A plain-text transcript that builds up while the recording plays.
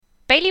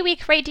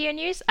Bailiwick Radio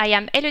News, I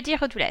am Elodie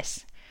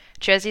Rodoules.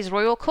 Jersey's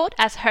Royal Court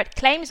has heard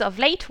claims of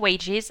late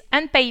wages,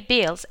 unpaid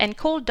bills and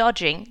call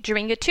dodging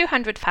during a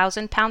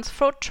 £200,000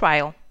 fraud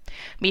trial.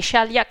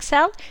 Michelle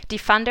Yaxel,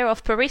 defender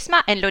of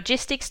Purisma and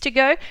Logistics to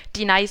Go,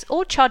 denies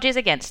all charges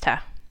against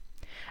her.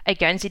 A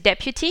Guernsey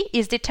deputy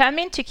is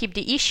determined to keep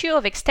the issue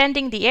of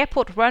extending the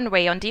airport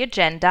runway on the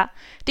agenda,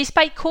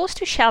 despite calls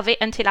to shelve it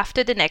until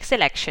after the next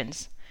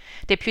elections.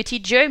 Deputy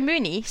Joe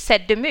Mooney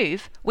said the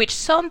move, which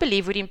some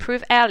believe would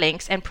improve air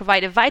links and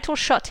provide a vital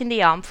shot in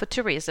the arm for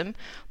tourism,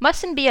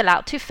 mustn't be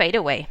allowed to fade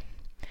away.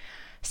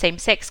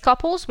 Same-sex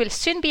couples will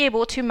soon be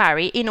able to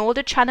marry in all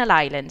the Channel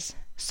Islands.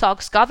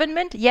 SOG's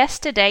government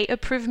yesterday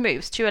approved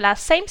moves to allow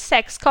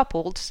same-sex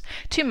couples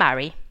to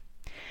marry.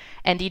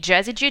 And the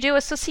Jersey Judo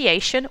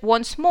Association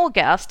wants more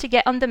girls to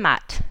get on the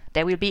mat.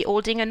 They will be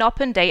holding an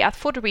open day at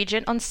Fort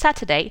Regent on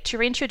Saturday to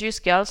reintroduce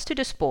girls to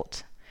the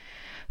sport.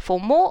 For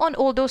more on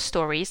all those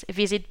stories,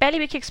 visit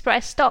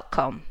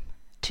bailiwickexpress.com.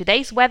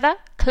 Today's weather,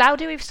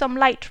 cloudy with some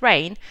light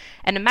rain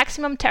and a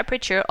maximum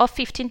temperature of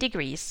 15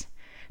 degrees.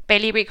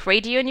 Bailiwick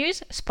Radio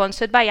News,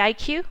 sponsored by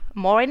IQ,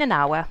 more in an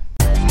hour.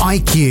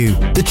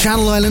 IQ, the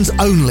Channel Islands'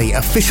 only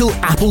official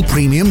Apple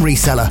premium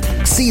reseller.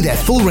 See their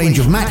full range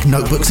of Mac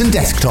notebooks and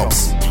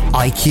desktops.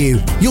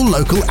 IQ, your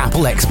local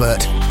Apple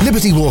expert.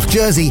 Liberty Wharf,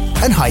 Jersey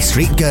and High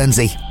Street,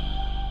 Guernsey.